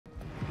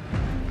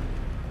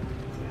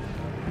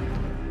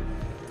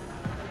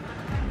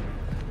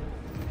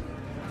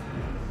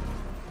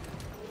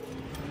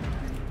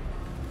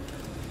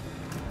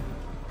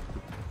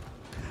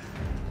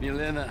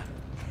Милена.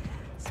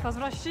 С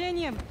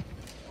возвращением,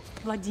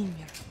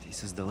 Владимир. Ты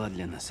создала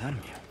для нас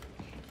армию?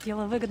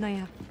 Дело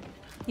выгодное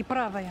и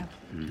правое.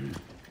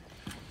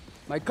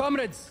 My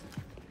comrades,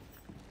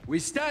 we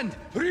stand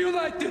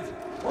reunited!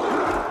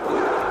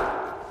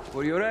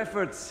 For your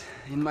efforts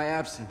in my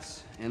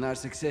absence and our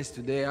success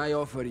today, I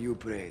offer you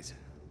praise.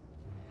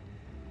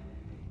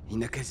 И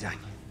наказание.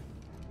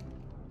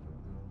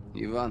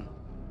 Иван,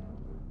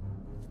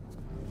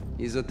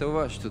 из-за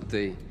того, что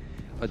ты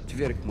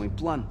отверг мой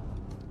план,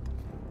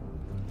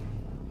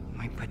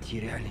 мы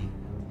потеряли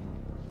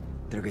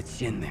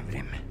драгоценное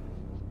время.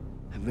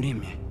 А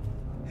время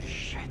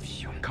решает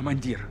все.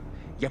 Командир,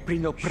 я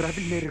принял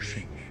правильное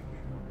решение.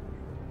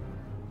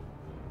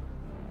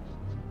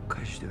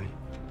 Каждый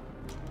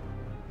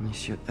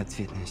несет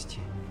ответственности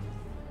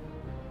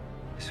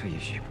за свои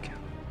ошибки.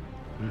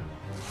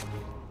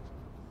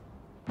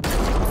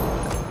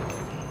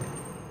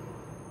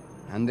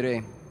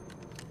 Андрей,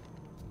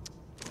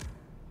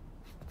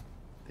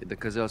 ты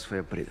доказал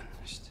свою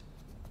преданность.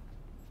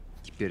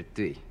 Теперь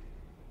ты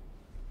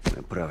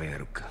моя правая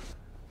рука.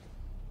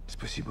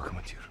 Спасибо,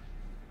 командир.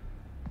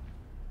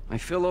 My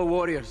fellow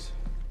warriors,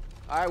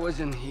 I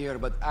wasn't here,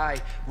 but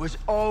I was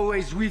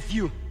always with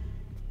you.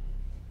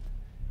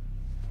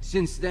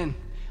 Since then,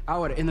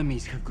 our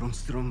enemies have grown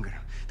stronger.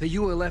 The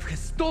ULF has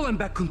stolen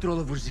back control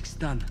of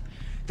Urzikstan.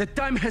 The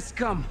time has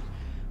come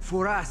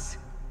for us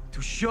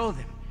to show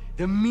them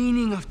the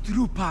meaning of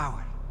true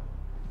power.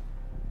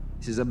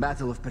 This is a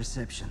battle of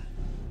perception.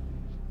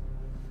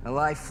 A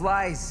lie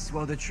flies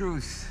while the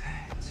truth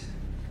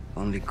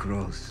only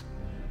grows.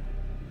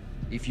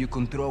 If you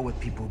control what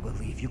people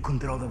believe, you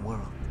control the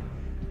world.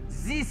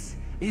 This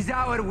is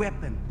our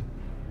weapon.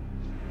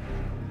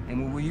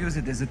 And we will use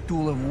it as a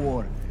tool of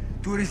war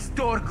to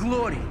restore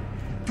glory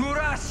to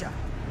Russia.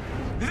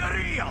 The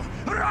real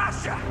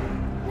Russia!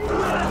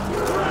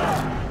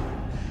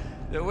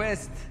 The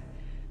West,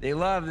 they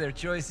love their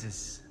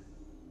choices.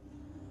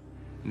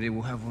 They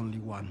will have only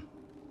one.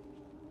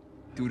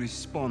 To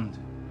respond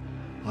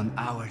on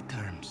our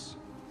terms.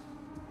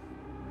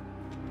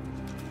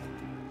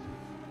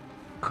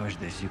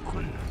 Каждая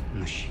секунда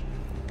на счету.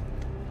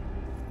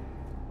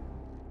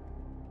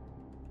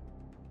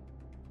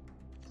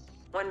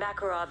 When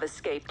Makarov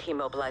escaped, he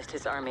mobilized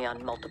his army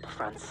on multiple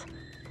fronts.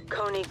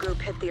 Kony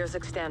group hit the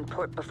Urzikstan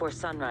port before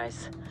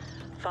sunrise.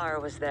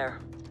 Farah was there.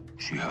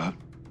 She hurt?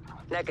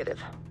 Negative.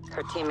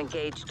 Her team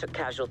engaged, took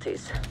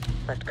casualties.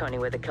 Left Kony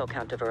with a kill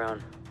count of her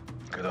own.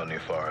 Good on you,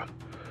 Farah.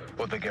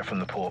 What'd they get from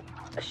the port?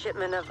 A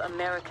shipment of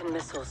American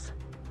missiles.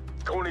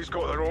 Kony's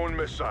got their own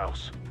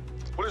missiles.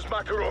 What does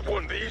Makarov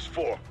want these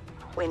for?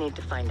 We need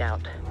to find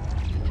out.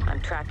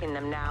 I'm tracking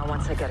them now.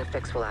 Once I get a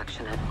fix, we'll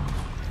action it.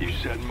 You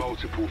said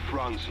multiple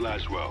fronts,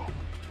 Laswell.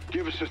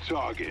 Give us a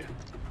target.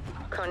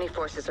 Kony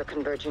forces are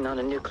converging on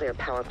a nuclear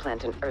power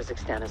plant in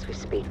Urzikstan as we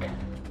speak.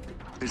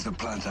 Is the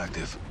plant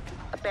active?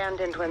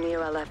 Abandoned when the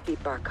ULF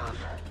beat Barkov.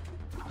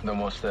 Then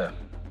what's there?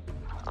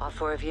 All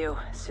four of you,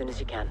 as soon as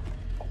you can.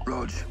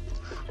 Lodge,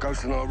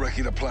 Ghost and I'll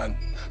recce the plant.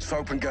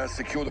 Soap and gas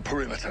secure the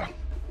perimeter.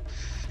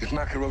 If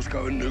Makarov's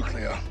going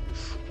nuclear,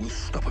 we'll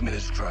stop him in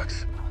his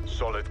tracks.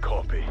 Solid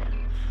copy.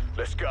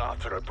 Let's get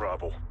after it,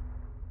 Bravo.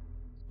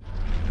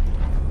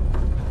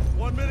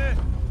 1 minute.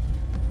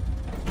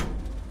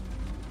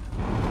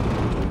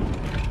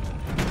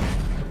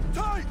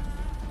 Tight!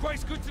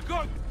 Grace, good to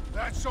go.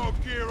 That's our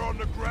gear on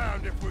the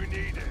ground if we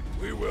need it.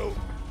 We will.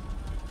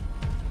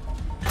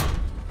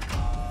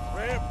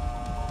 Ramp.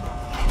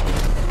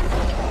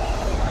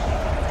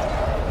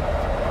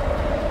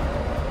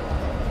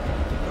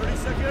 30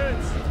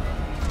 seconds.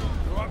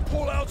 All right,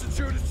 full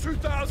altitude is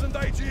 2,000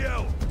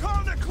 AGL.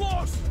 Kinda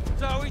close.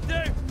 That's how we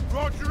do.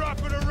 Roger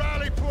up at a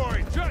rally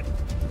point. Jet.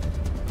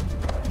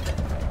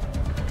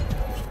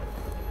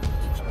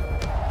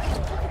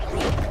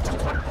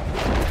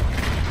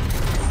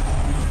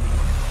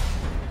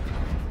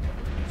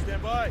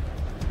 Stand by.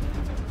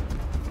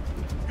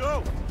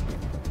 Go.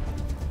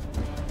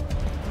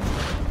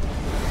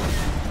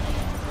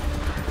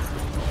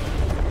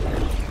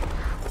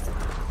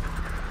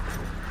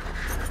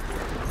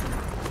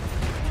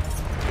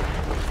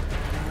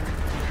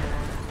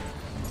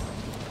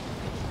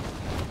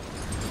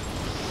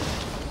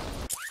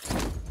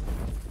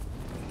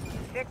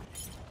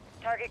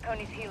 Target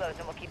Kony's helos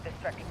and we'll keep this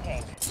threat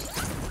contained.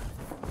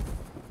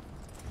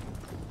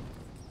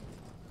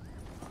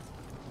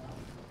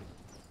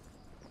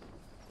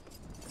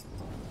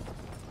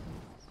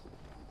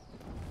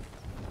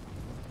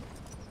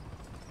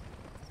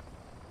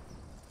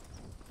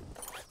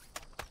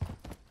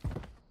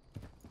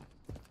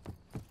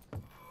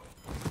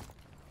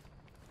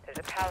 There's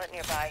a pallet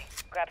nearby.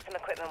 Grab some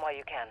equipment while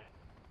you can.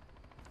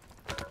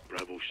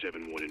 Bravo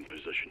 7-1 in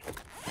position.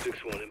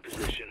 6-1 in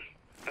position.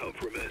 Out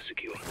perimeter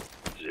secure.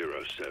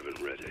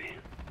 0-7 ready.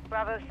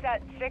 Bravo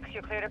set. 6,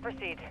 you're clear to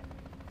proceed.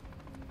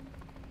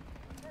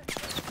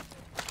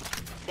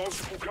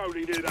 Multiple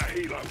Kony near that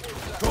helo.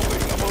 Copy,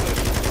 I'm on it.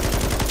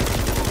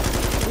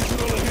 Pushing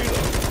on the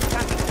helo.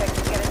 Copy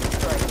 6, get it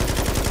destroyed.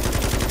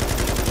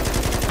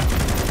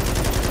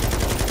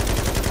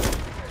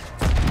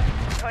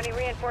 Coney,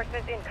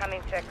 reinforcements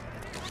incoming, 6.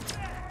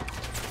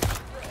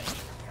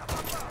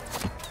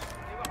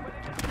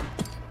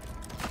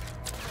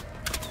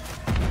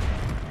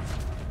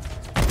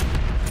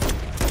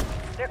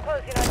 They're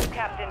closing on you,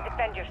 Captain.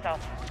 Defend yourself.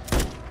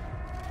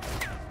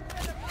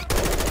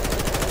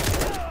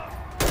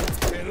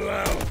 Get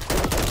loud.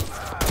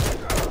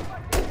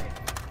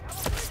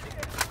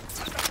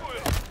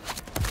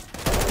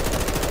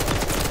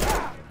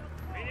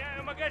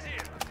 Меняю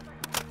магазин.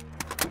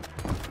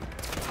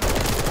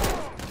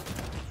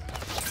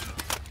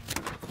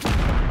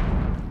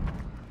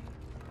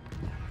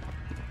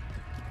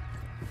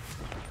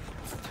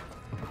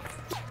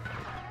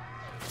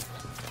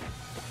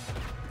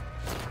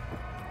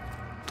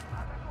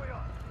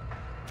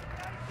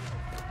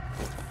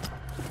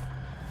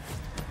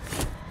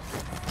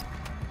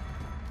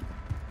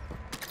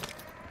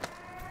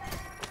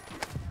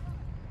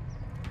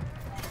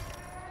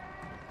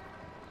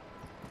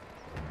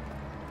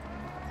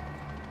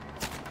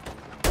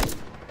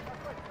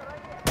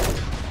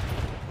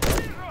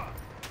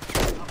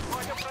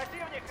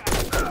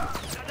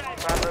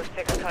 Bravo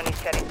 6, Coney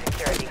setting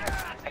security.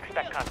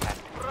 Expect contact.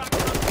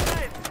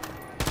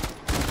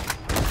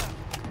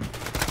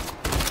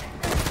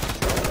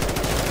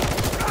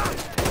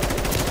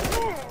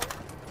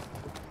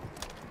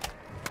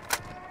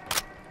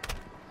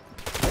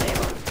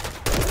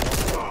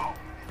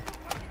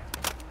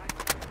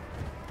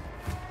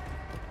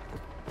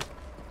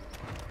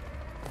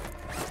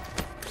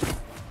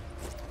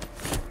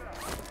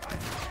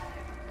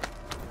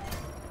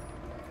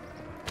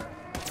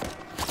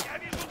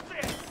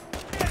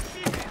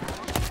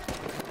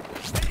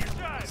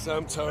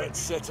 Some turrets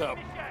set up.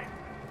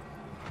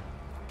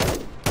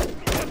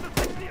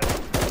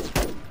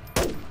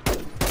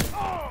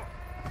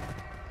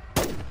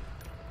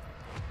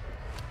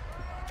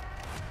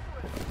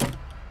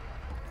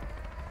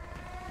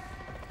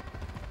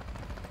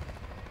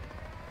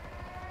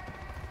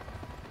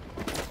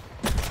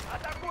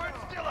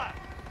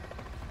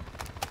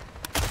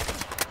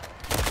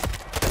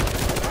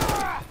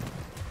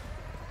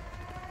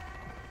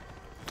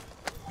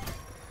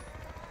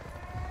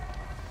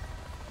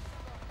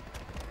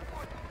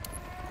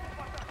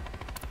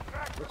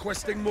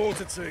 Requesting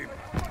mortar team.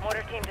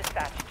 Mortar team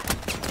dispatched.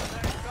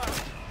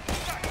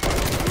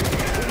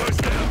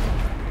 Almost down.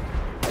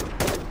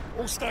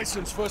 All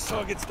stations, first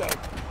target's down.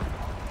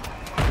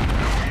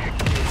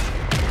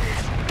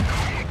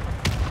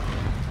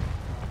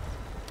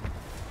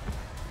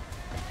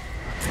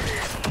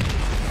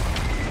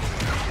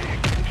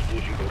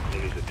 Explosion got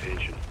Coney's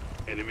attention.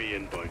 Enemy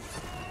inbound.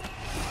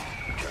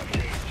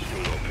 Captain,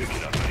 still not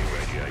picking up any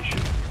radiation.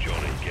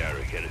 Johnny,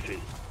 Garrick,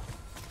 anything?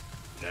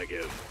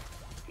 Negative.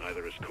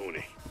 Neither is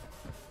Coney.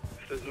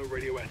 If there's no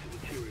radioactive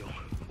material,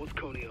 what's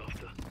Coney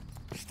after?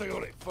 Stay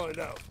on it, find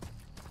out.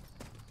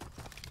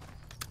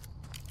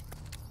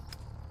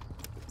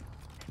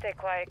 Stay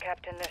quiet,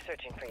 Captain. They're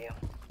searching for you.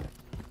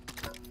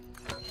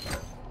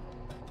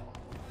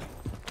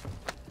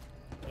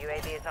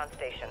 UAV is on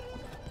station.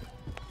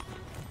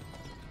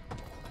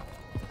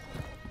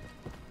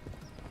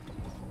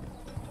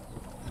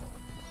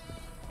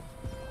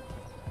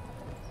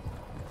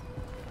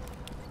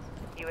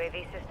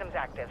 UAV systems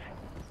active.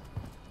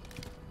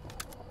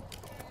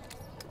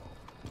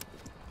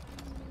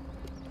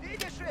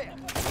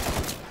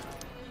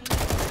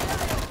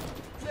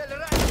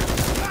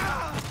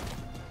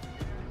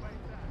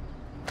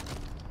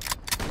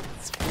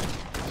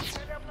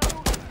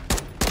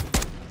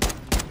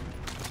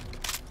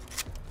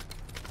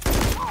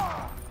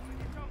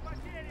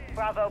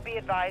 Bravo, be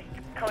advised.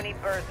 Coney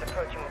birds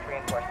approaching with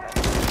reinforcements.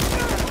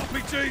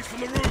 RPGs from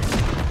the roof!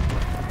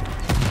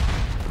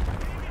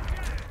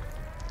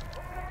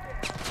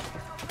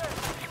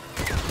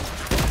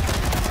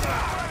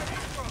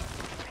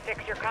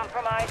 6, you're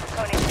compromised.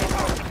 Coney's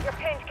in. You're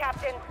pinned,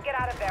 Captain. Get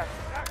out of there.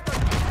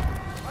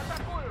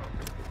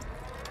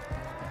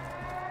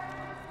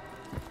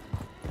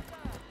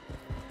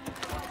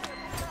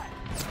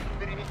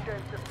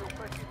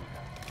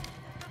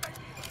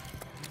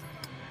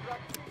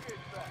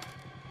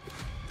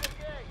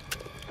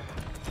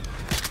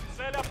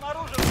 Цель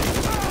обнаружена!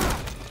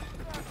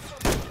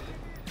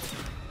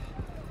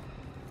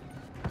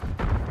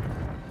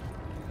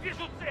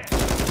 Вижу цель!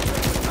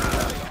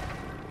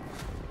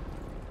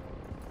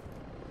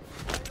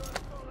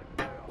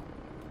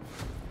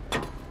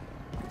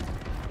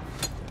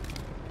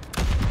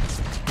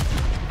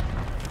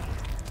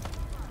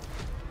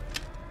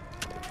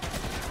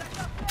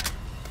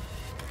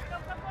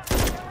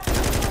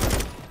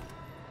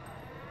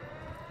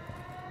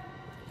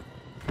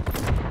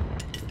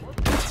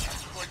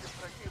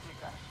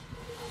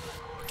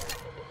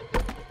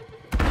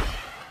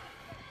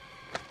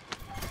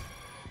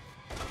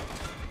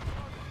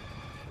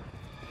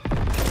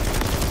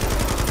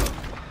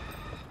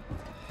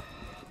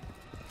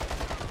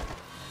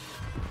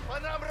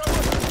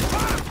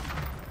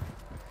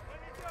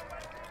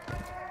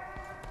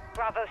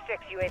 Bravo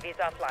 6, UAV is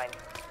offline.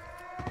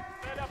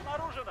 Цель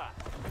обнаружена!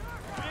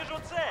 Вижу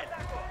цель!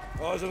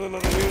 Eyes on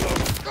another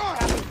helo!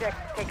 Copy 6,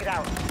 take it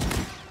out.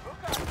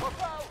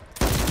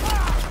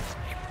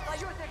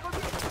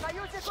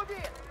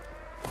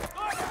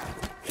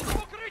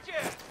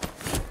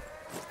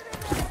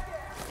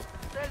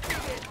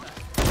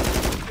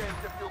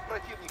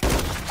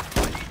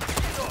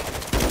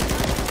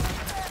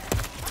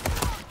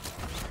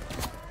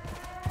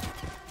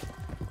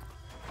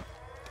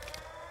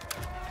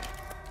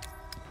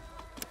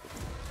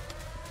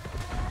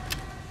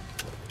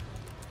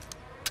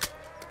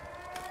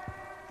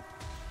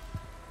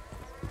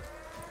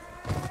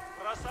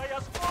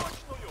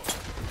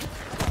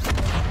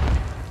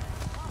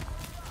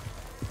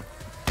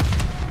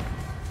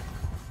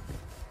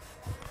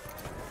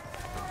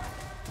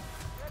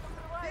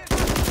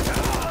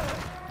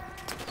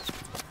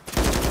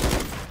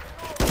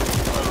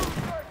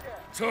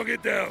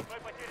 Target down.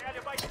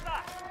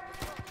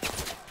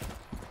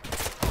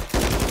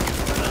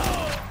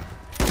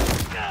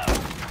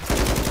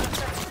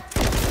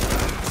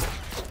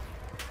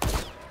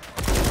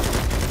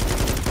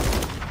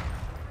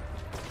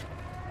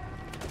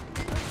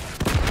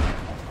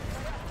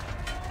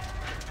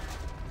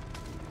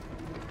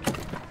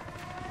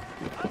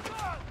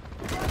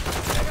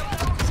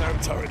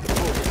 Sound turret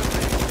deployed.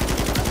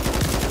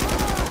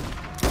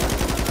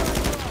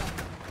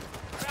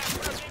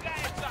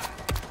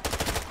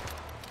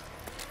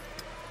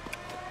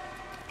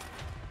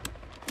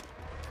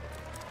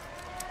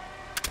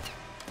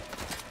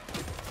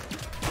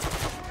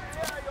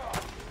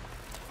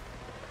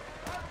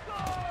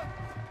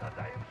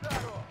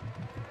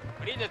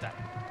 Принято!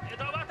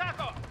 Иду в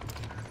атаку!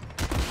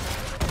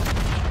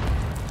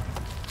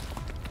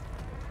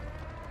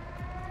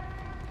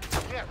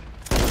 Нет!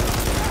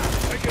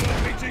 Taking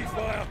RPG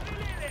fire!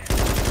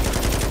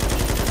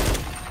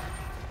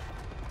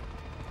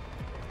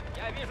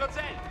 Я вижу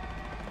цель!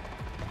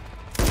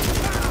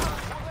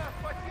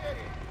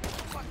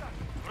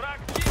 Враг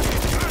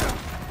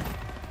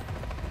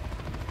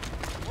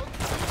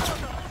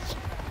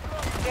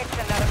Six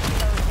another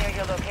kilos near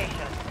your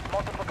location.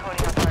 Multiple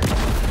Coney on target.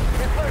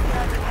 You're closing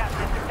on the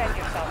captain. Defend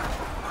yourself.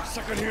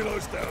 Second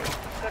helo's down.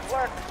 Good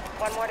work.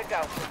 One more to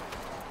go.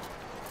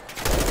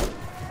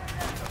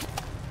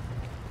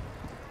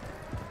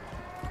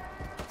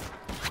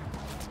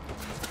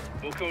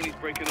 More Coney's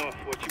breaking off.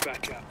 Watch your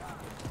back up.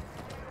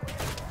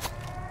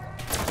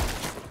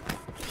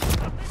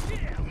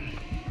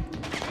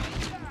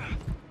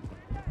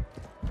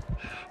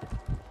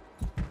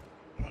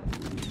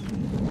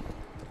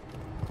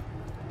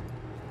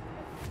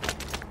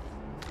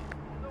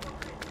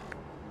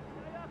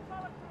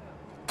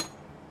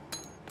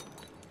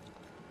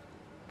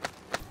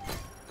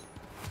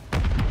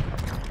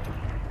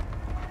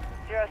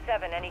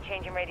 Any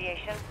change in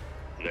radiation?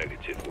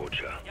 Negative,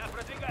 Watcher.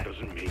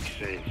 Doesn't make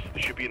sense.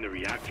 They should be in the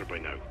reactor by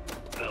now.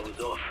 Power's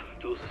off.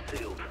 Doors are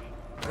sealed.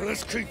 Well,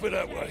 let's keep it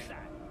that way.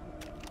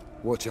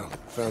 Watcher,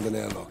 found an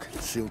airlock.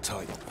 Sealed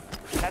tight.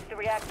 That's the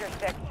reactor,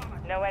 Six.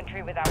 No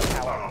entry without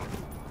power.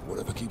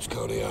 Whatever keeps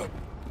Coney out.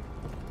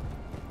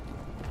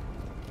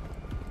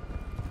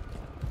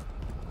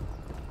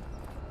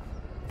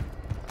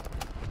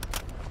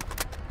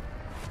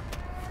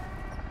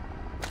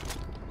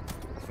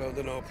 Found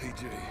an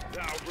RPG.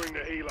 That'll bring the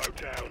helo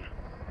down.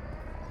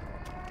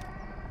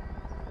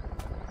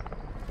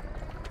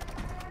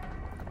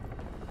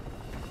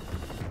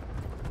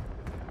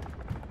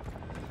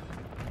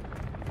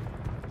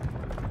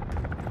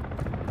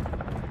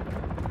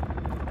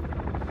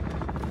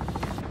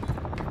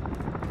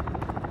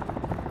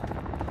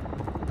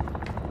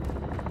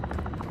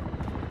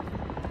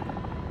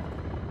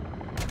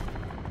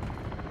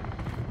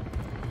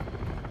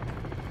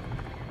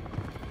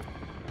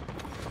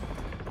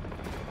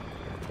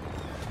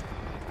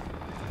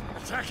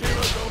 Attack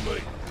heroes on me!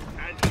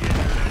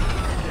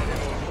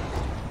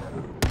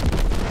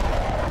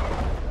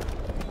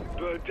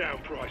 Bird down,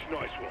 Price.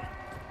 Nice one.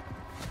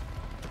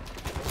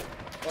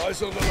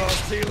 Eyes on the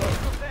last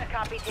helo.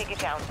 Copy, take it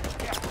down.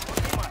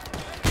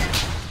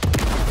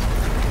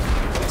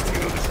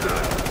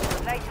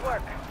 Nice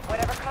work.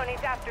 Whatever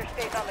Coney's after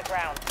stays on the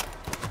ground.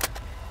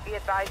 Be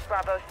advised,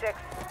 Bravo 6.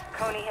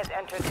 Coney has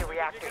entered the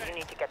reactor. You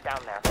need to get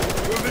down there.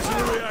 We're missing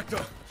the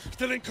reactor.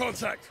 Still in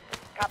contact.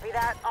 Copy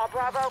that. All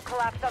Bravo,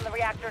 collapse on the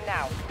reactor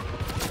now.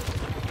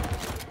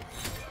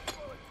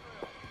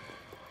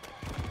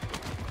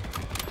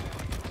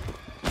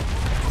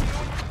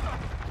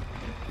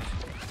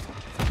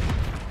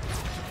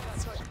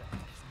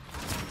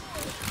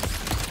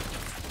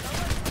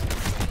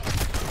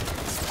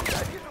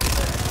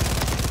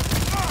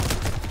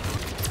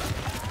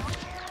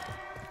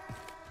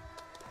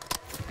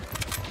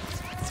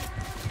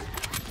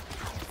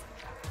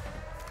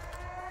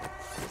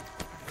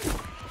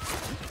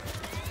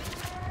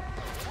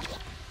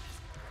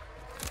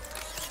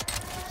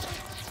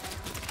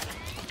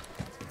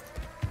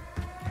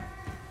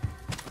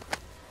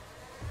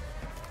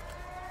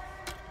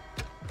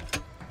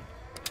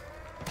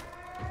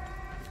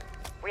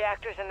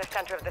 Reactors in the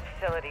center of the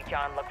facility,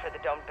 John. Look for the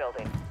domed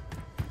building.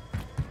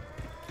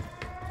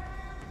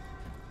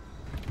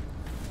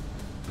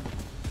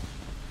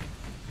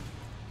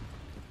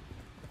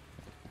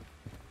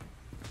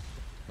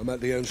 I'm at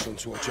the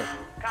entrance, watcher.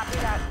 Copy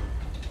that.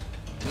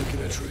 Making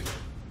entry.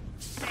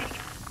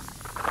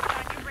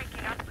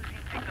 Breaking up,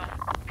 losing signal.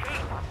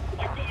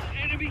 I've got an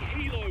enemy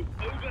helo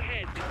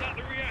overhead. It's at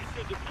the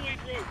reactor, deployed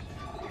ropes.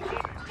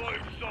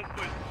 Find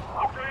something.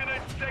 I'm bringing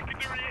in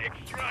secondary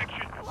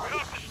extraction. We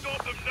have to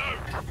stop them now.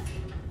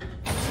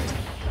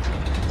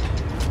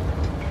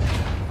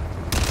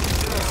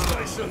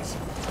 Stations.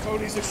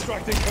 Coney's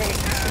extracting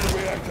canister from the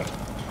reactor.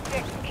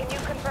 6, can you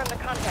confirm the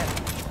content?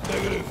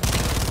 Negative.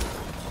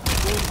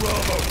 All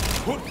Bravo.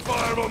 Put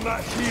fire on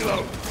that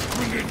helo.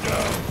 Bring it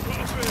down.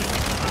 Copy.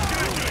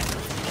 Engaging.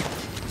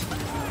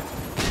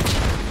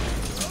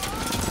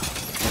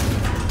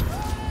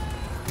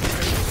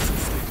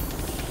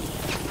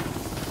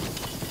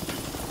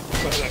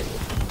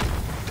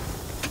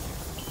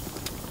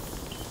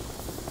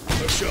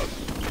 No shot.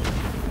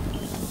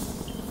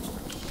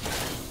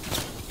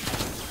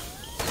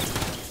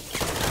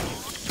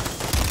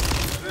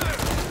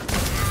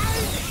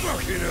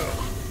 Fucking hell.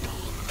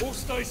 All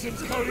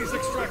stations, Cody's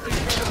extracting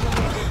chemical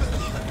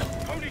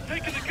weapons. Cody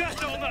taking the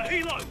gas out on that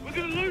helo. We're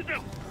gonna lose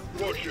him.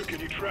 Roger, can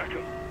you track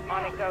him?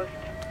 On it, Ghost.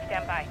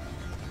 Stand by.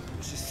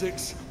 This is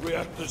 6.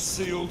 Reactor's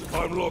sealed.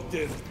 I'm locked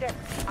in. 6,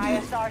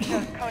 ISR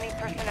shows Coney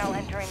personnel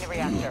entering the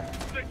reactor.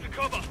 Stick to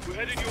cover. We're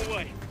heading your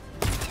way.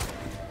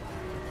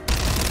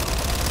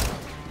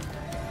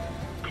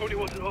 Coney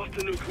wasn't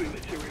after nuclear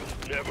material.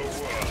 Never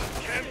were.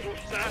 Chems will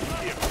stand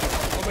here.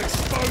 I'm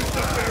exposed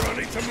up there. I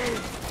need to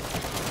move.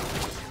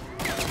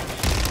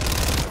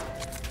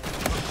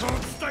 I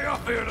can't stay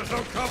up here. There's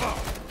no cover.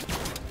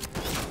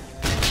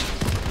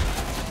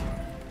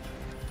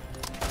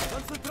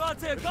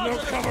 There's no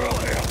cover up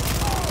here.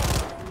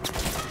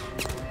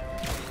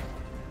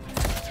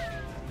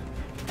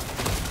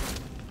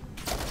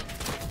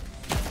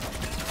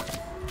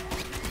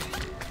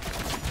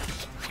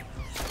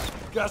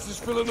 Gas is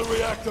filling the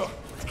reactor.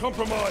 It's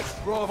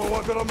compromised. Bravo,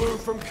 I've got to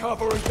move from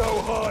cover and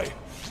go high.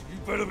 You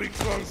better be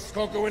close.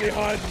 Can't go any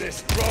higher than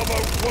this. Bravo,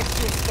 what's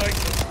your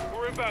status?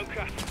 We're inbound,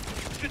 Cap.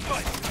 Sit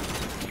tight.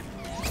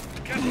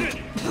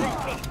 Captain,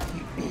 dropped up.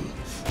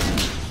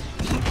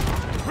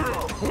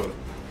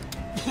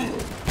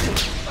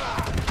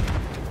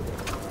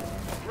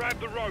 Grab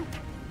the rope.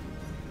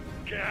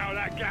 Get out of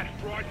that gas,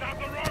 Bryce. Out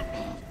the rope.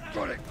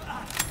 Got it.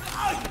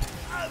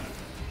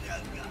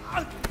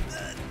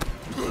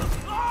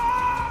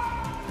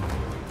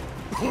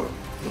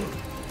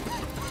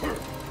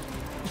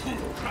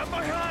 Grab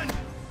my hand.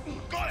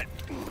 Got it.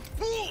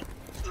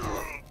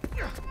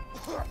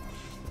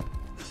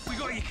 We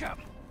got you, Cap.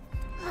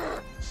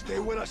 Stay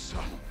with us,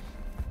 son.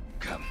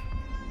 Cap.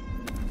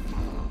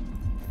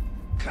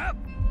 Cap!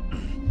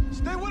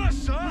 Stay with us,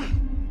 sir!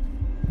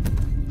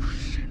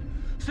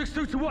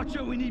 6-2 to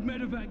Watcher, we need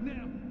medevac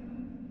now.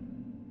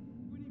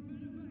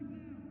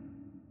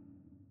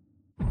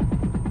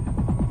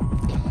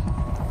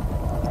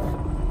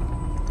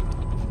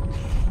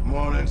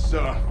 Morning,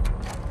 sir.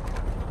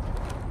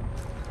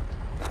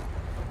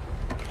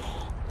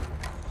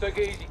 Take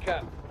it easy,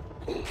 Cap.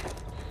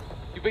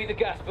 You beat the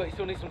gas, but you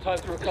still need some time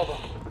to recover.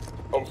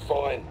 I'm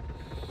fine.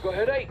 Got a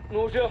headache?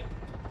 Nausea?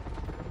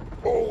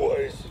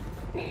 Always.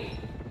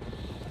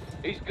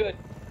 He's good.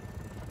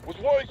 Was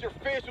worried your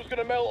face was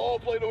gonna melt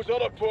off like those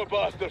other poor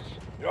bastards.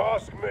 You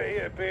ask me,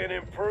 it'd be an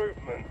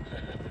improvement.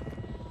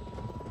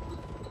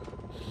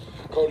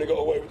 Coney got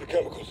away with the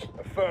chemicals.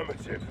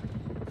 Affirmative.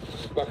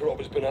 Makarov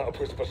has been out of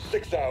prison for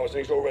 6 hours and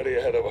he's already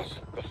ahead of us.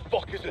 The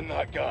fuck is in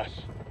that gas?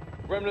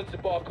 Remnants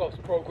of Barkov's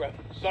program.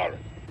 Sorry.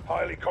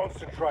 Highly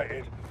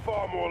concentrated,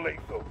 far more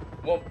lethal.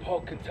 One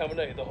pod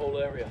contaminated the whole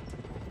area.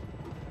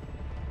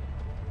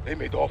 They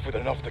made off with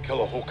enough to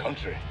kill a whole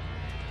country.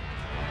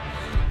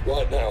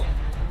 Right now,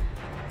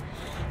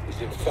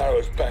 he's in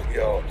Farrow's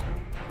backyard.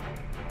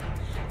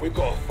 We've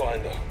got to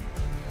find her.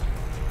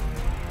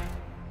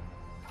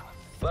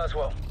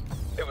 Laswell,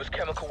 it was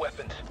chemical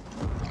weapons.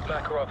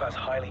 Makarov has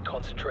highly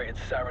concentrated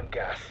sarin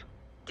gas.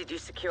 Did you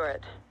secure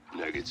it?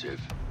 Negative.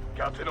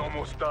 Captain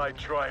almost died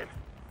trying.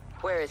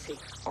 Where is he?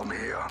 I'm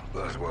here,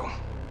 Laswell.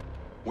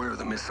 Where are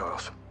the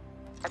missiles?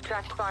 I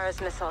tracked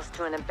Farah's missiles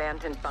to an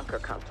abandoned bunker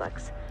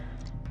complex.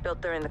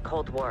 Built during the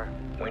Cold War.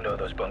 We know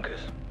those bunkers.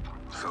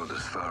 So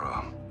does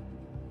Farrow.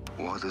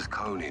 Why does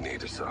Coney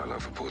need a silo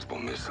for portable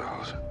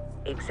missiles?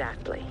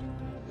 Exactly.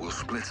 We'll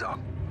split up.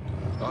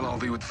 I'll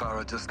RV with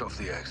Farrow just off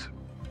the X.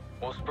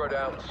 We'll spread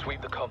out and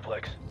sweep the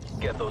complex.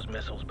 Get those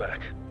missiles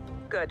back.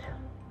 Good.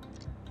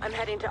 I'm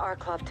heading to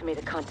Arklov to meet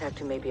a contact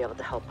who may be able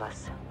to help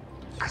us.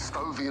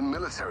 Castovian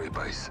military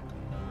base.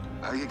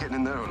 How are you getting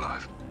in there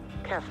alive?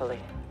 Carefully.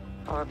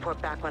 I'll report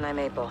back when I'm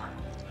able.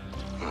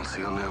 I'll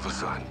see you on the other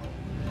side.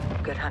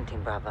 Good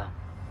hunting, Bravo.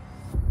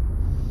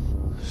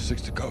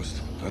 6 to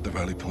Ghost. At the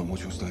rally point,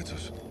 what's your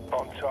status?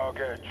 On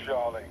target,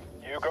 Charlie.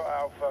 You got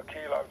Alpha,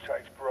 Kilo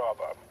takes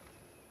Bravo.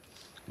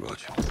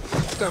 Roger.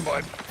 Stand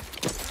by.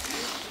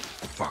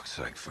 Fuck's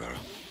sake, Farrow.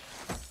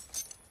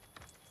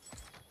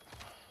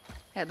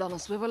 Head on a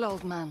swivel,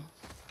 old man.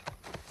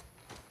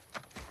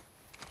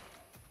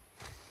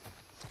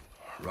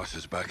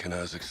 Russia's back in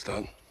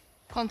Kazakhstan.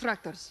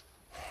 Contractors.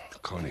 The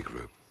Coney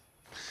Group.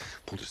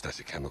 Pulled a stack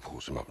of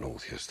chemicals from up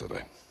north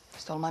yesterday.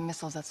 Stole my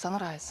missiles at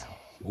sunrise.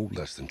 All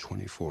less than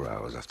 24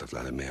 hours after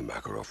Vladimir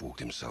Makarov walked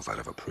himself out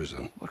of a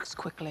prison. Works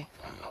quickly.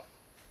 Well,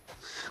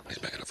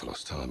 he's making up for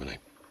lost time, isn't he?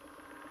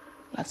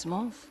 Let's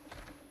move.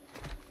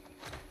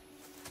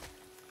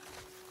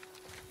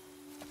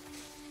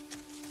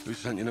 Who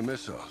sent you the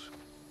missiles?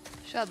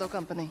 Shadow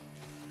Company.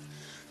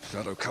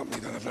 Shadow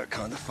Company don't have that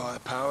kind of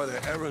firepower.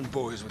 They're errand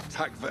boys with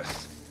tac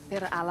vests.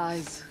 They're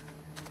allies.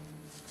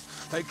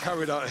 They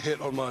carried out a hit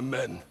on my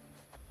men.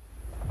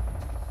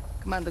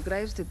 Commander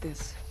Graves did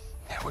this.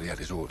 Yeah, well, he had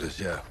his orders,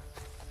 yeah.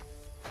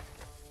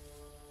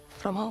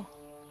 From who?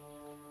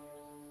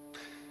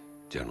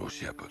 General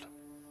Shepard.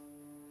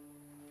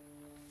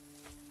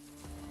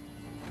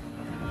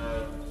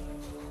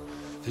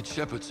 Did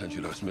Shepard send you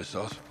those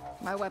missiles?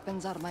 My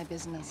weapons are my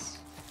business.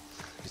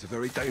 He's a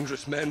very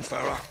dangerous man,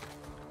 Farah.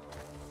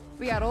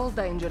 We are all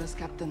dangerous,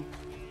 Captain.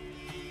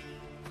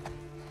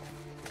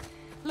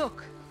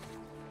 Look.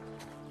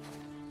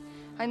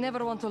 I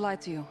never want to lie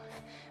to you,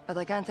 but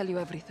I can't tell you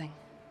everything.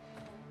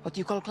 What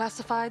you call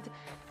classified,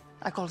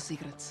 I call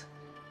secrets.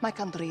 My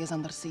country is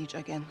under siege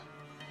again.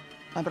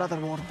 My brother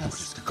warned us.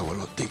 This could go a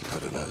lot deeper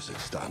than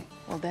Kazakhstan.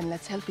 Well, then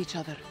let's help each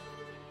other.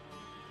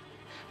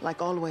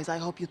 Like always, I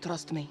hope you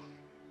trust me.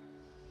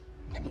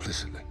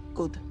 Implicitly.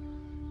 Good.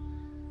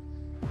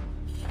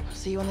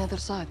 See you on the other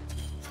side.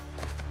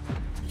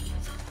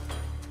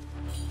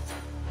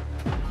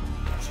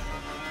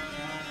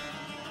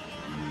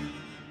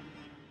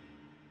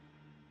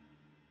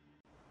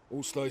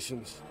 All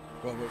stations,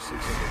 Bravo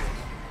 6.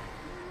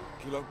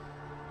 Kilo?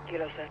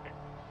 Kilo set.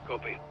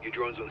 Copy. Your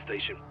drone's on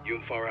station. You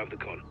and Farah have the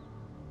con.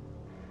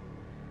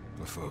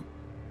 Affirm.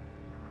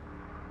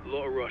 A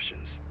lot of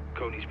Russians.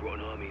 Kony's brought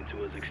an army into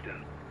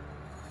Kazakhstan.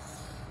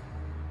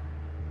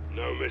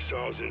 No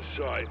missiles in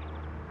sight.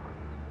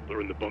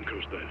 They're in the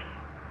bunkers then.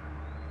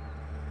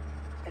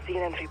 I see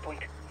an entry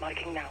point.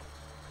 Marking now.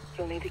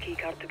 You'll need a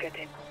keycard to get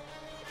in.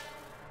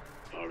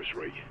 Farah's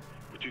right.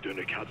 The two down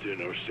the cats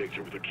in our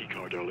sector with a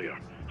keycard earlier.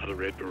 Had a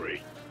red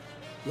beret.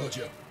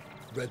 Roger.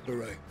 Red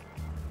beret.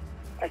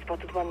 I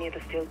spotted one near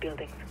the steel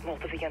buildings,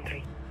 north of the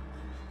entry.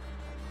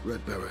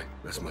 Red beret.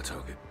 That's my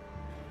target.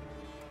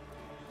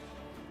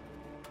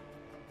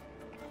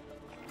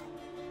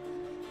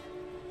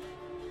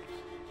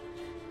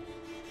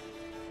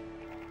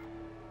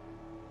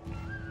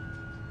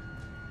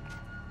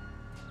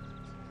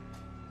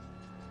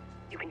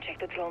 You can check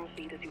the drone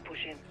speed as you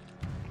push in.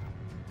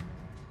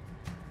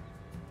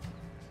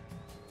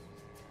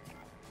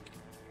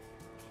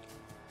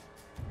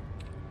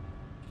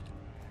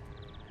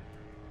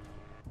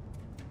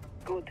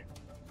 Good.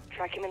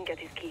 Track him and get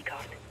his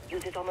keycard.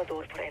 Use it on the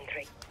door for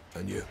entry.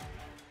 And you?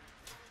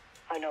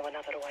 I know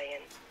another way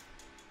in.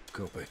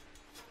 Copy.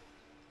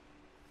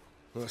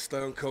 Well, stay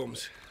on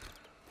comms.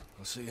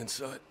 I'll see you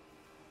inside.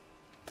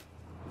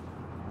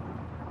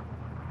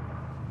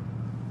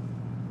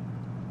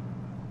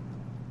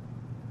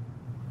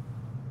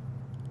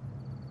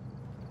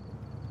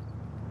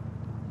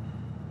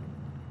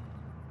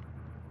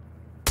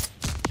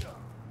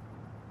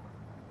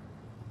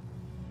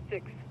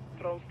 Six.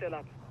 Drone still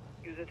up.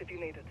 Use it if you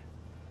need it.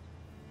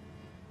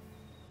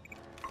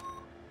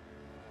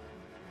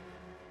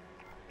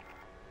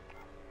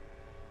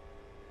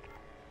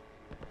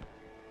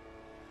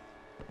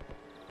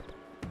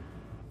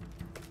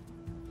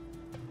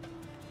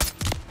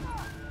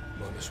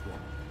 -1.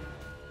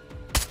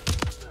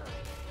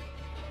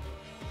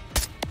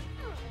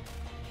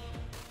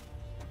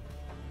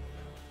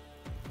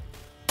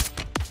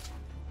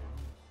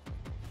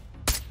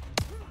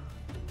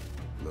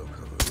 Low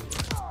cover on the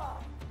right.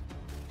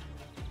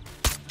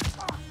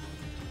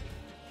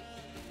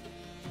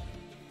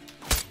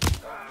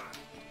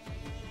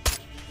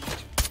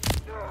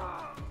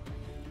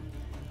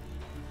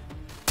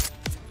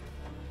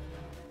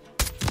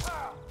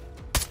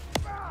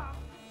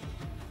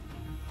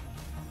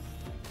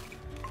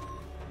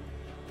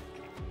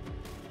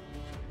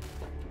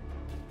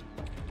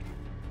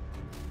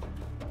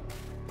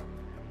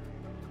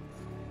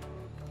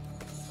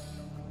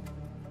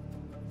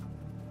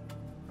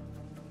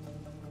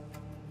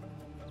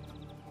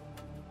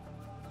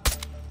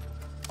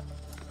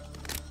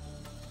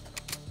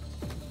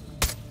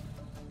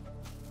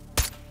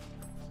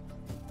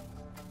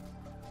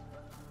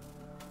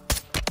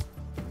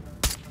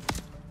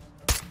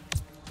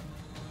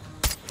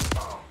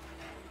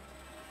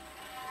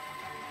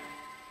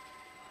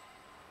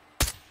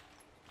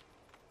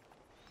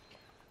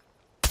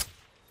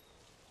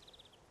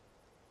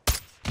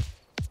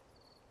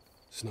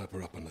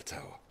 Sniper up on the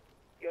tower.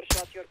 Your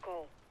shot, your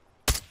call.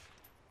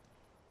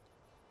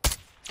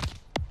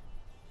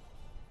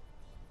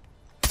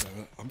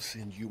 Sarah, I'm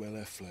seeing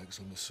ULF flags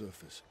on the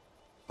surface.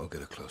 I'll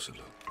get a closer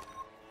look.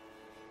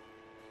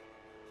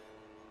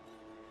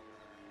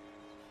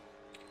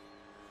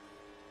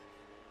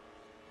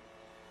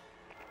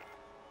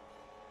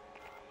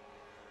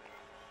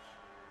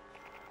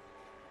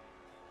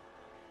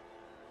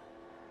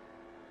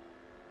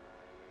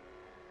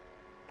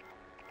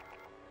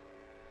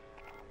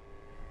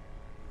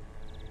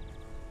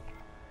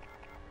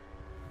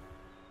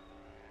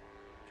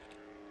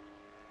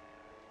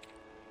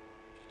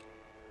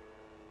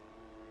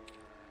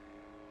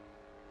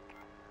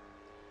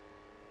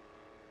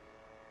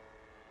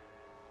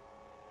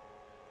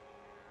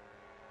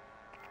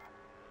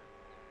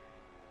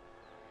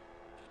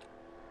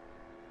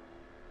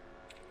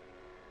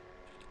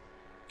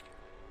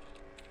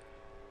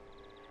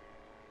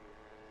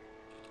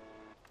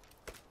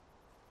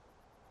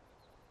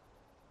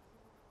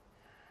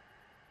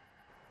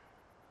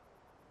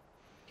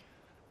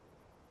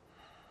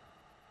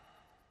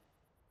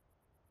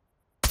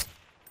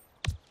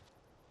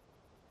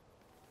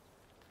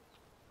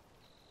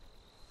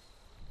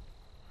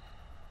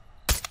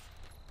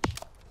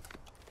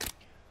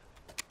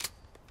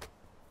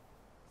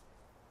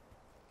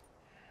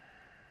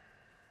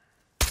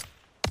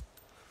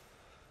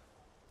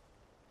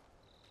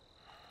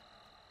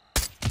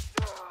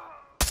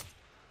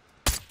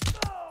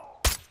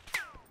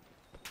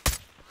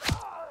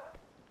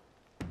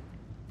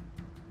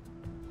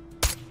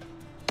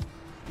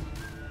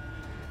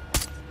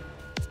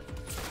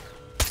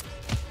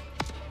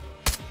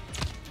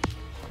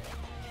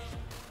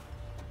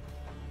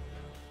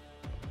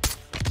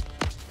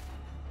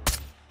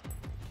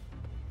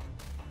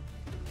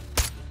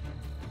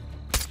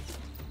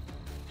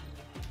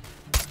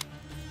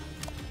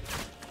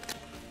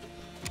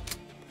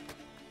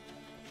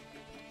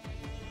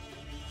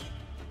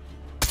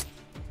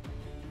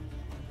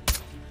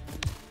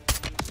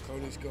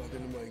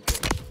 guarding the main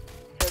gate.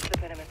 Search the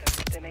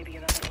perimeter. There may be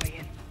another way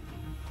in.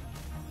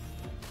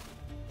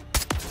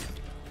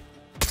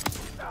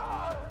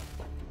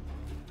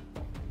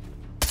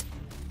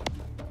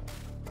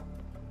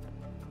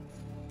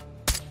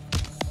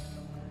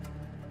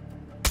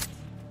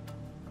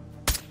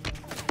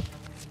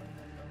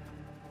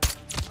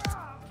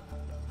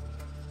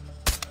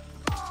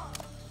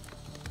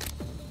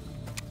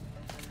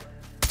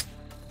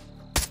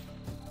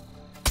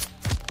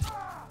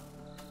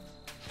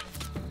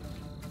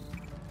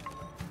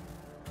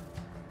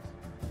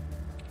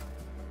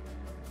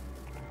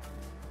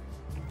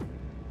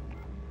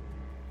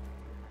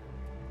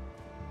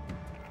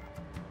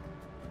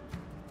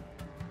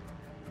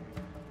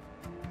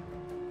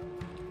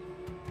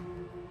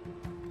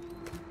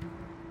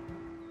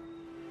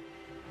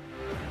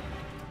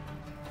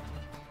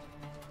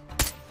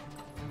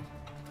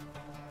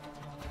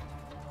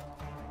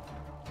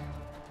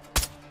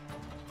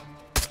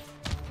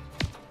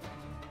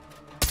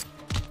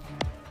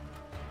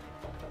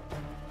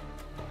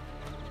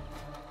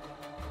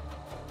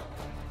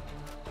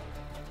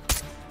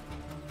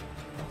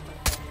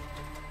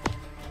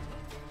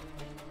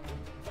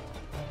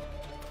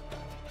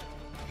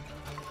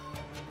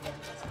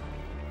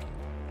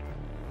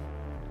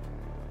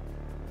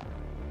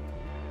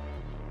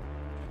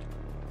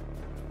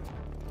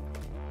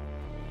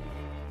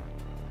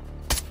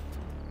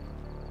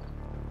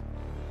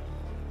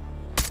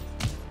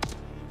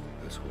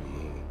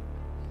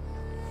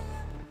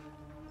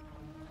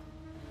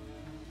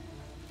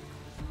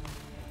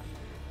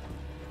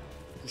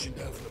 Pushing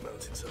down from the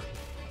mountainside.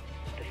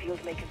 The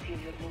field may conceal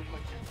your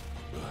movement.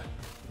 Right.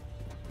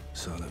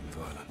 Silent and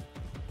violent.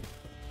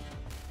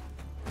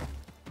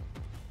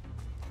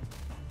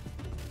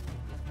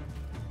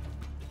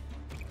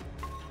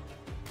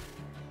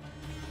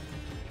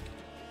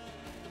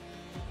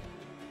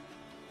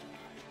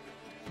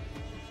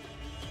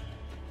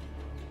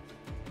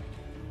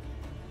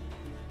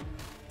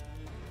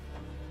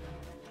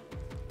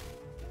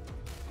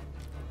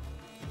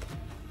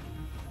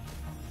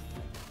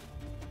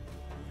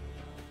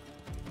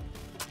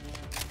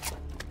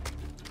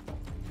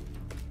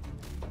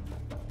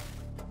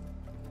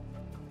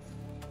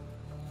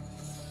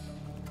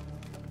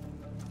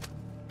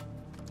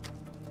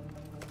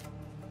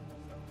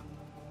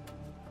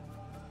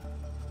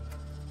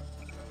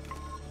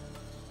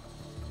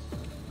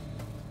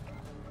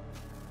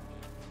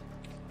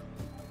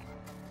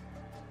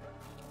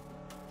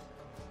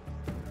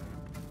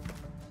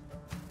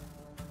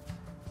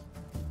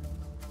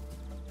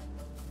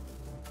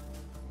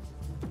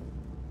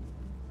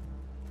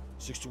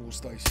 Six to all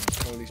stations.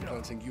 Tony's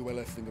planting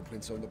ULF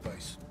fingerprints on the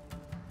base.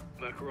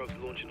 Makarov's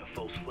launching a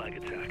false flag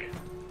attack.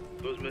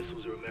 Those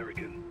missiles are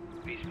American.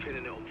 He's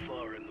pinning it on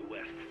fire in the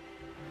west.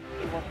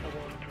 He wants the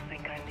world to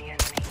think I'm the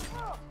enemy.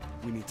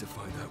 We need to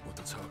find out what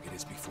the target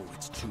is before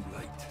it's too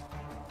late.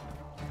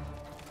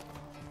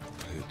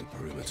 Cleared the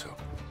perimeter.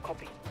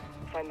 Copy.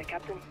 Find the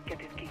captain, get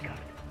his keycard.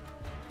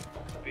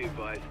 Be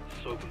advised,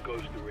 Soap and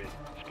Ghost are in.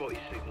 Spotty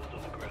signals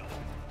on the ground.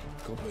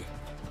 Copy.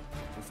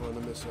 We'll find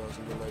the missiles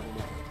and relay them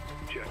again.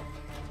 Check.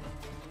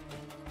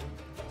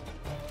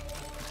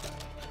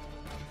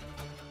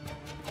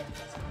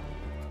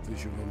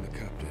 Visual on the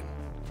captain.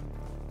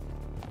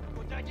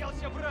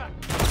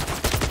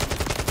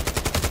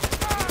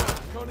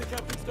 Connie,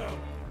 captain's down.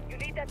 You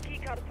need that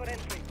keycard for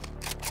entry.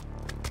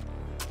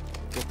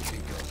 Drop the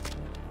keycard.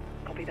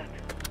 Copy that.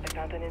 I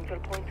found an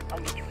infill point. I'll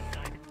meet you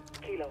inside.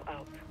 Kilo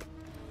out.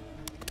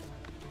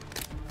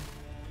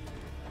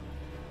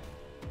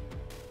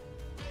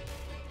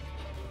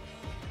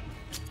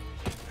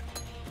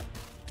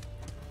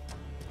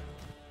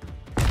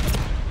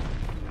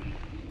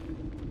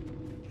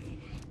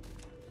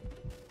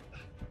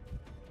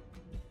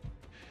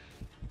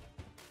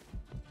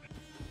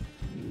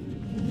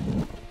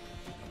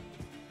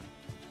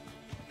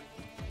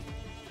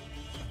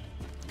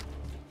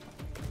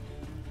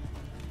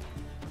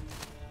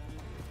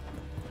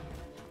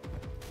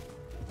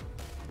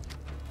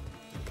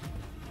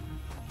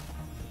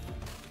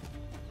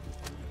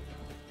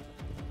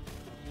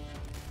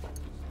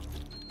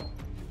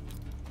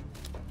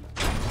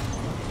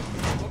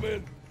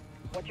 In.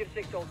 Watch your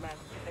six, old man.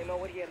 They know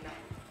we're here now.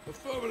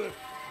 Affirmative.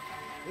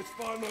 Let's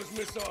find those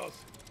missiles.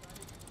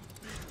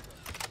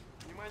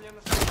 Внимание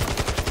на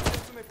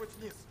собственный путь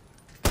вниз.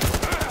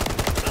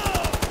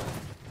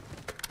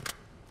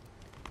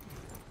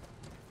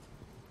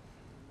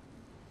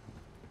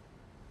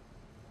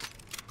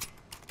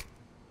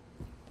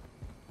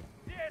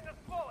 Где эта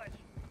сволочь?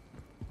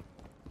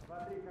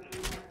 Смотри, как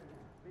внимательно.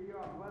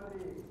 Прием,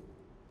 смотри.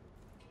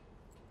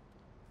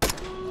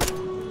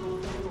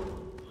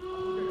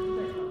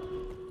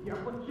 Я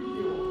подчинил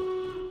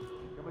его.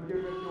 Командир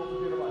верхнего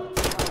подбирать.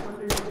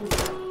 Смотри,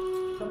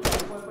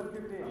 Запас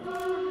подкрепление.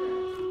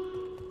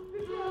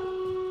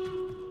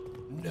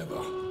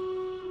 Never.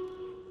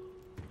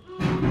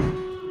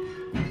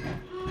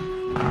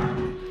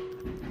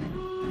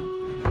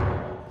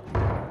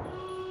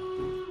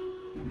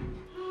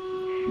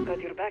 Got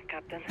your back,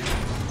 Captain.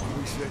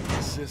 Appreciate the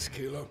assist,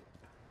 Kilo.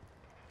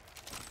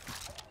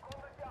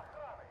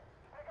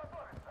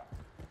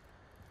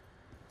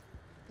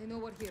 They know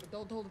we're here.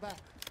 Don't hold back.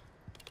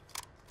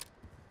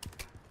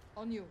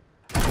 On you.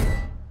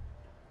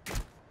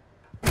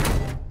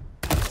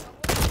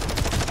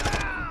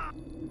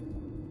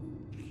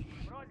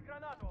 Брось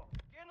гранату!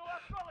 Кинул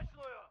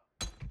осколочную!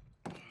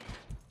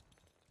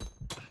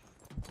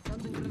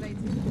 Sending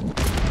grenades.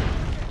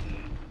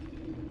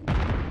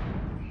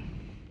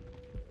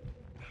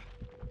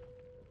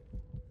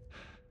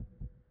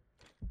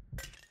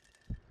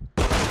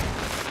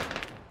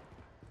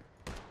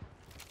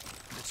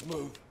 Let's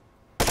move.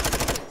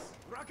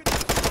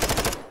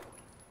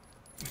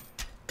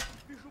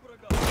 Вижу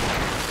врага.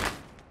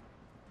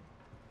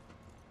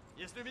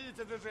 Если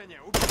видите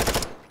движение,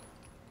 убейте.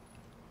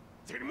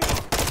 Дерьмо!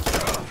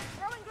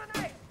 Throwing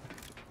grenade!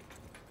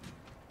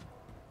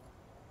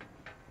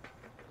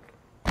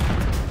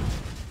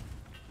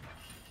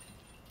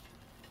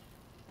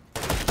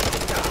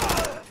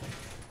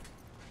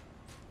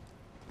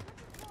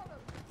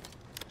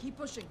 Keep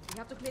pushing. We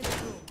have to clear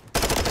this room.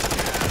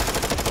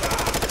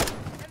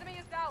 Enemy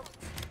is down.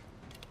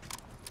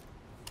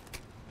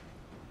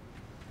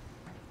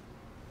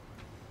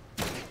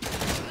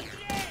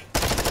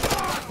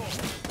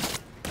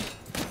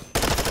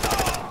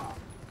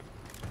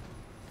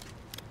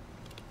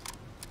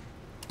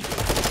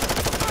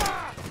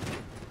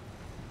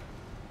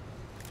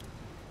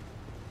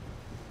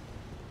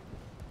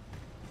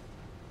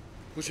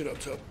 Push it up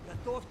top.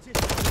 Готовьтесь!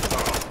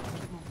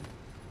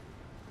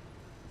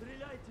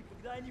 Стреляйте,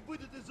 когда они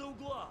выйдут из-за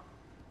угла!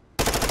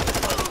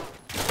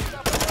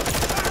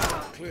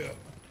 Clear.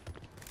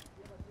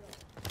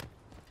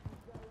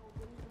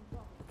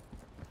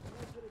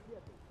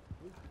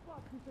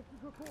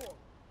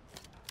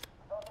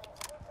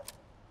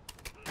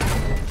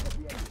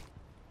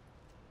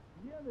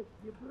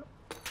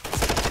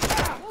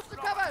 Move to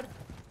cover!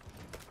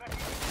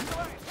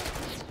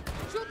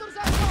 Shooters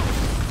are gone!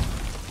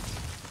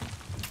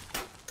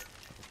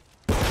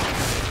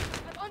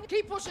 And on,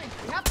 keep pushing!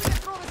 We have to get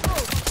through this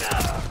road!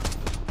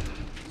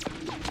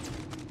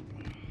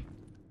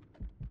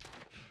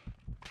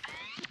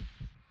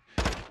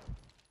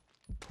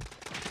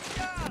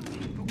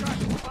 Ну как,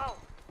 попал?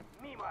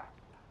 Мимо!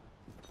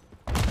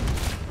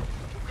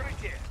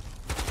 Укрытие!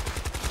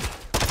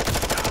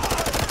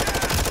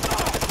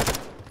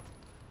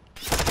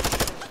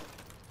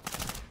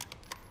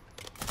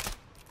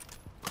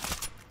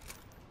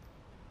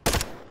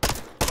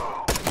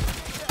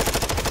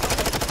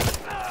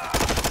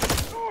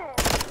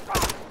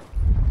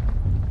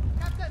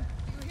 Captain,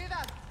 do you hear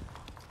that?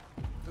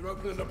 They're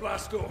opening the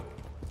blast door.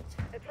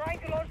 They're trying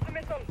to launch the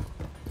missile.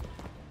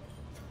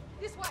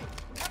 This way!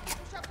 We have to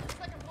push up to the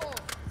second floor.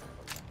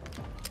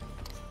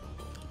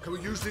 Can we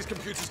use these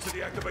computers to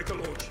deactivate the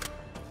launch?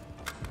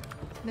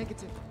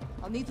 Negative.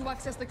 I'll need to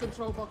access the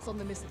control box on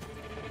the missile.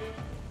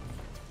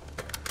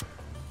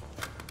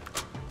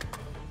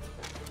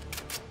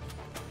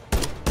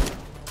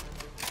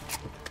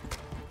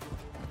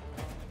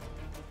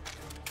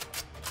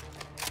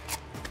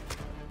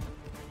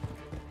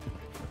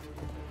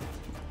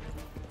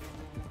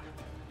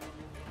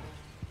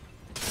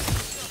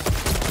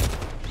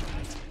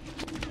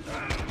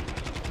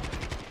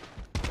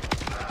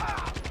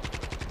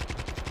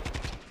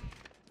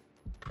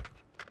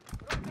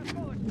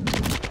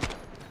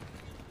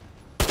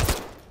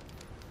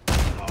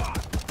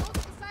 Go to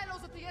the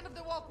silos at the end of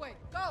the walkway.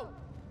 Go!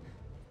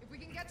 If we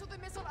can get to the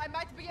missile, I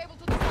might be able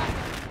to decide.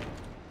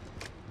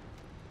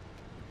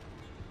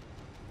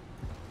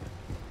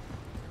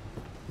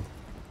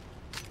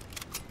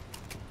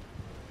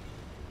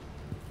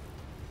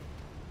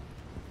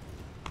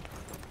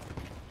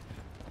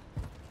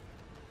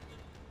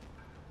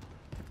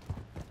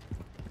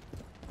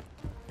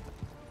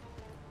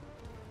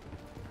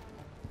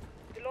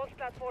 The launch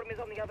platform is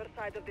on the other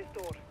side of this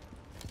door.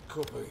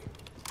 Copy.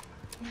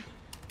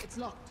 It's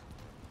locked.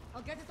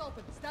 I'll get it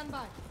open. Stand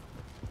by.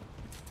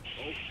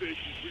 All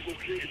stations, we've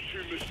located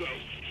 2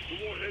 missiles. The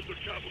warheads are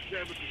capital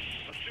chemicals.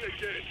 I say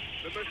again,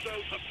 the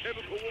missiles have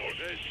chemical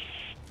warheads.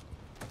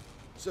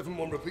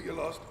 7-1, repeat your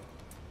last.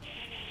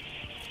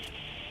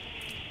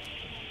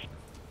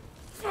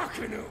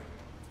 Fucking hell!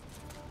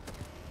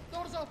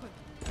 Doors open.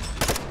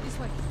 This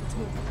way. Let's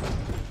move.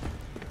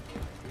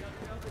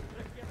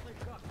 Ракетный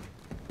шаг.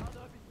 Надо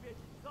обеспечить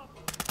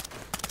запуск.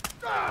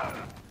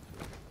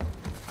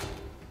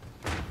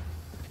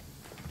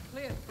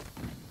 Clear.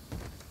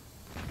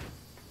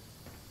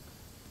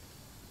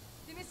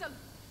 The missile.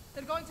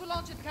 They're going to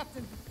launch it,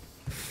 Captain.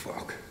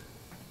 Fuck.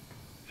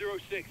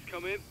 06,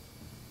 come in.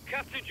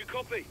 Captain, you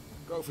copy?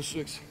 Go for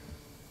 6.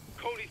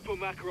 Coney's put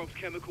Makarov's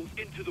chemicals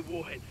into the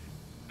warheads.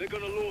 They're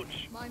gonna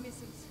launch. My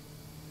missiles.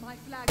 My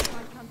flag,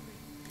 my country.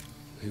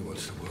 He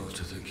wants the world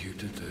to think you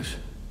did this.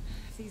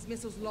 If these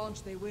missiles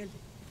launch, they will.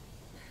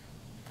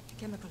 The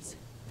chemicals.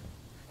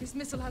 This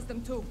missile has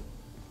them too.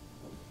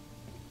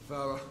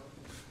 Farah,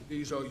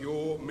 these are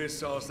your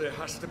missiles. There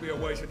has to be a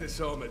way to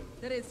disarm it.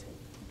 There is.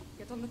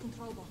 Get on the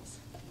control box.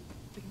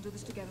 We can do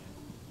this together.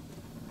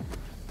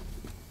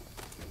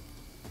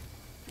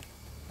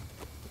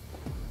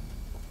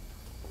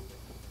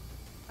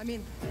 I'm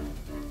in.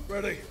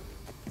 Ready?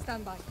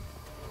 Stand by.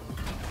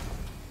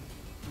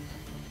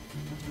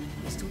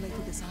 It's too late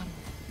to disarm.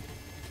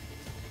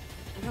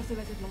 We have to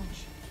let it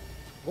launch.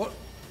 What?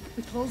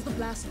 We close the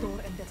blast door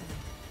and detonate.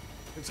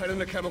 Containing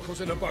the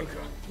chemicals in the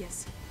bunker.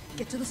 Yes.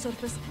 Get to the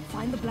surface,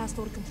 find the blast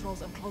door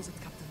controls, and close it,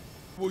 Captain.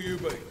 Who will you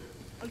be?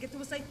 I'll get to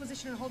a safe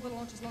position and hold the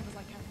launch as long as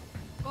I can.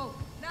 Go,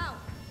 now!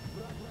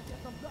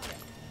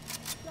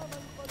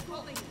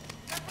 Holding.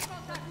 Get for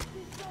contact!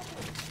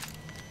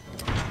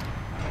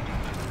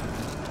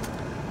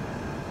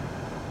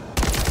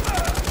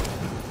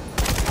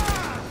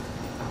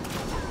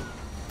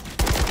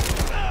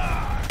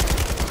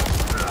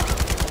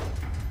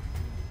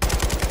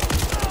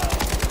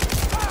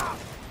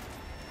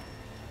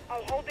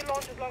 I'll hold the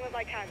launch as long as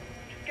I can.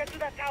 Just get to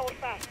that tower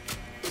fast.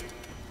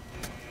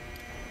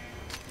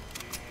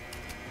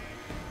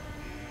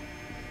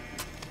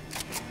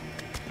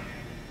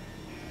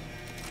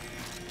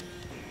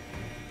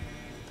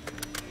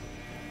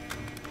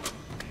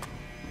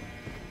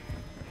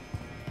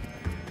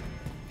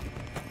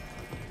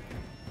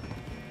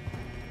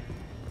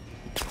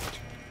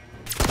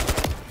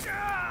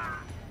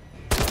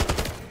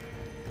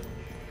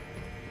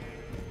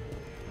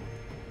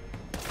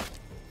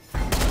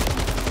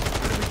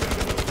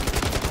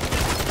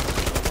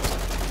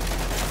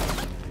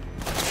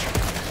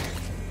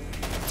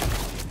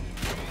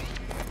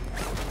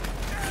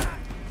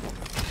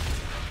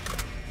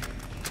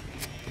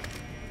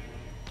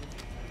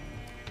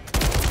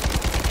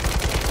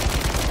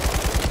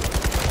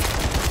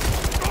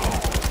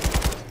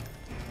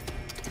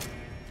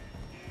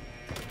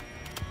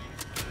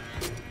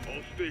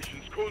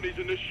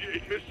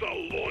 Initiate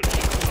missile launch at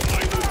my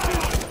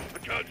location. I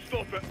can't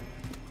stop it.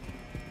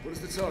 What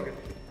is the target?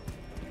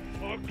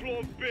 Our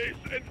club base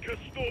in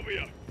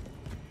Castovia.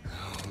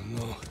 Oh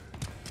no.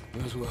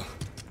 Might as well.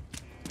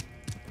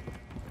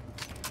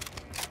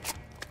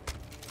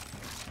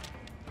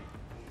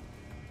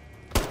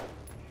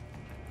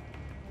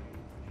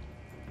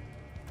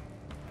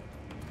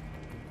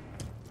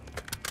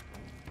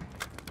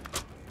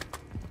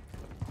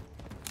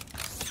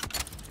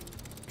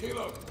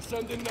 Kilo,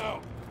 ascending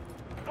now.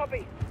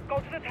 Copy. Go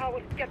to the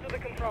towers, get to the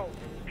controls.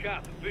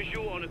 Cap,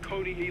 visual on a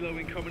Coney helo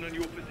incoming on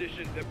your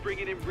position. They're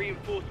bringing in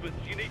reinforcements.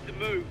 You need to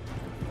move.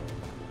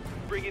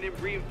 Bringing in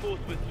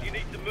reinforcements. You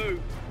need to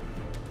move.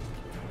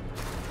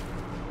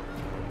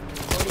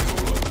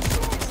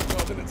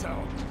 Guard in the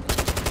tower.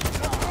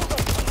 Hold the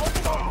launch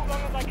as long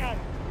as I can.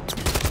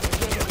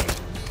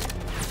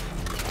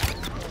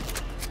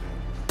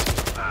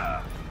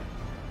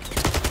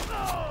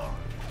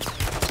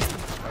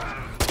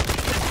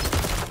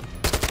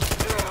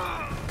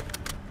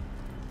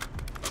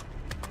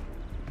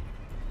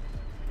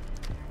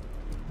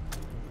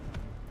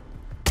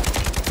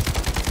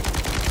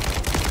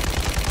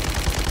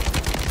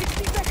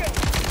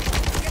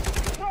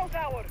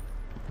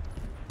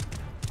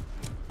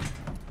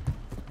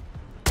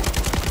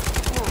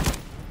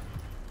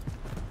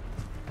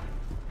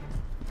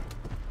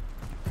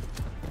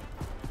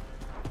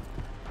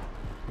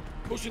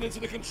 Pushing into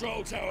the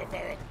control tower,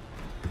 Barra.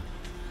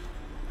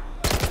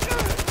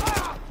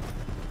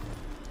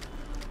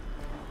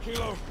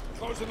 Kilo,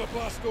 closing the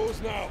blast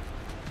doors now.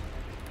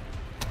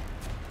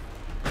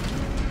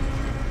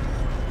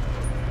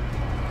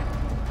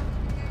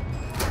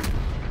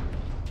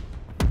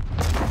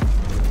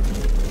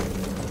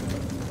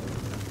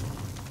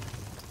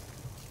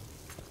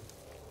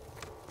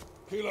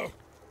 Kilo.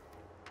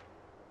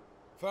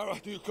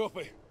 Farah, do you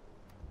copy?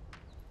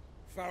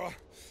 Farah,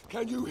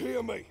 can you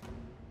hear me?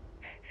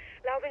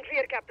 Loud and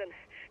clear, Captain.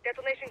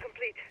 Detonation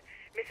complete.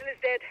 Missile is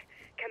dead.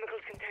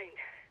 Chemicals contained.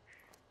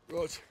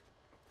 Rog.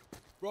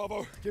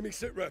 Bravo, give me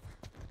sitrep.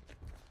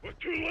 We're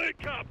too late,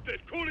 Captain.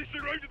 Coney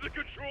surrounded the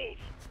controls.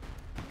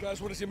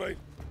 Guys, what does he mean?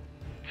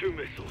 2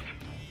 missiles.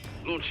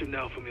 Launch him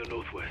now from your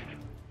northwest.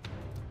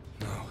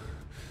 No.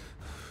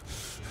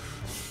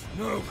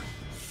 No.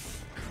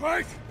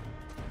 Right!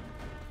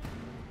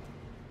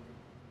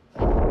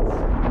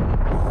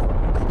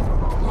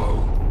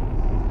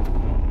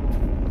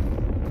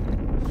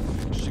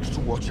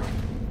 Watcher.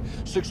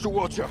 6 to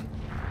Watcher.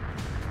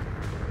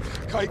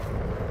 Kate.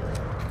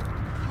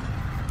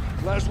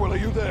 Laswell, are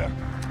you there?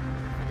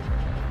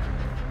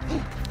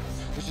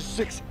 This is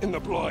 6 in the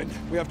blind.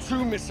 We have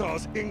 2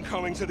 missiles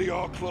incoming to the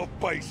R-Club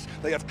base.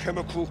 They have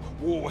chemical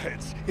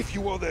warheads. If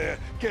you are there,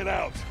 get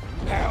out.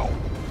 Now.